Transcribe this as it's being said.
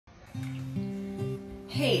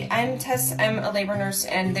Hey, I'm Tess, I'm a labor nurse,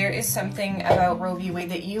 and there is something about Roe v. Wade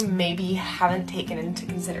that you maybe haven't taken into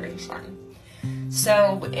consideration.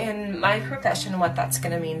 So, in my profession, what that's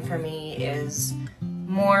going to mean for me is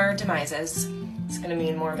more demises. It's going to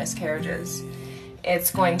mean more miscarriages.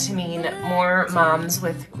 It's going to mean more moms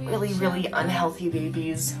with really, really unhealthy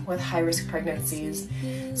babies with high-risk pregnancies.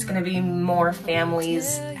 It's going to be more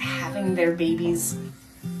families having their babies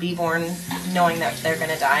be born knowing that they're going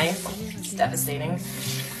to die. It's devastating.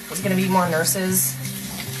 There's going to be more nurses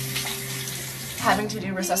having to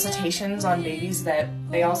do resuscitations on babies that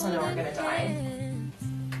they also know are going to die.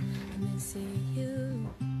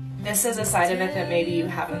 This is a side of it that maybe you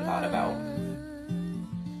haven't thought about,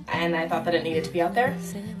 and I thought that it needed to be out there.